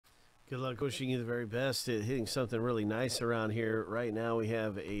Good luck. Wishing you the very best at hitting something really nice around here. Right now we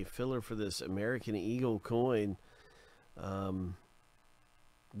have a filler for this American Eagle coin.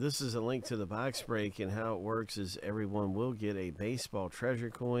 This is a link to the box break, and how it works is everyone will get a baseball treasure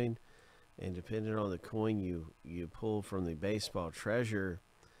coin, and depending on the coin you pull from the baseball treasure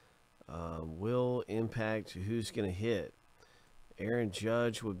will impact who's going to hit. Aaron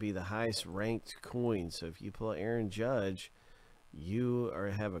Judge would be the highest ranked coin, so if you pull Aaron Judge, you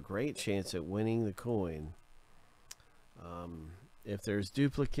have a great chance at winning the coin. If there's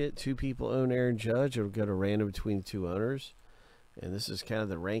duplicate, 2 people own Aaron Judge, it'll go to random between 2 owners. And this is kind of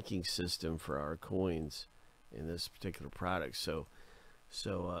the ranking system for our coins in this particular product. So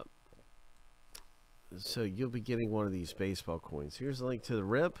you'll be getting one of these baseball coins. Here's a link to the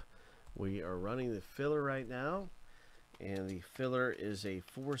rip. We are running the filler right now, and the filler is a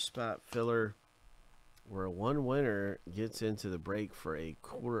 4-spot filler where one winner gets into the break for a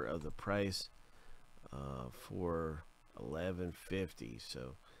quarter of the price for $11.50.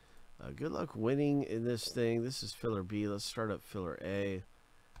 So good luck winning in this thing. This is filler B. Let's start up filler A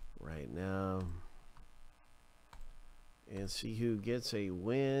right now and see who gets a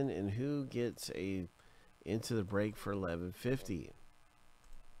win and who gets a into the break for $11.50.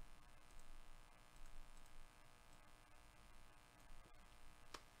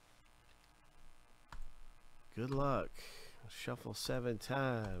 Good luck. Shuffle 7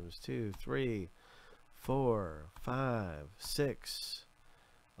 times. 2, 3, 4, 5, 6.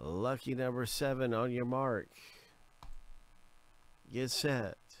 Lucky number 7 on your mark. Get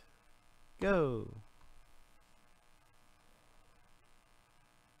set. Go.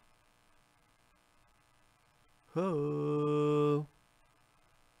 Ho.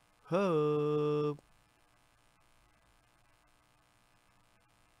 Ho.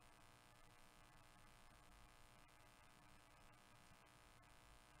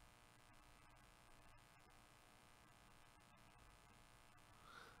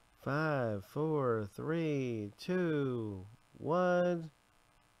 Five, 4, 3, 2, 1.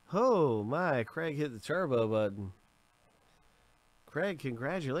 Oh my, Craig hit the turbo button. Craig,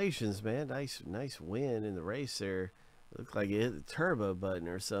 congratulations, man. Nice win in the race there. Looked like you hit the turbo button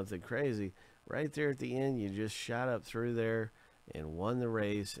or something crazy. Right there at the end, you just shot up through there and won the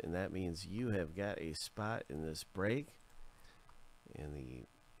race, and that means you have got a spot in this break. In the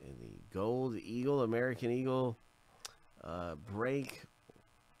Gold Eagle, American Eagle break.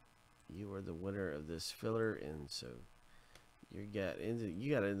 You are the winner of this filler, and so you got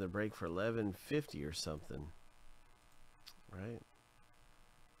in the break for $11.50 or something, right?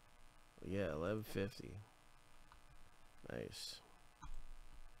 Yeah, $11.50. Nice.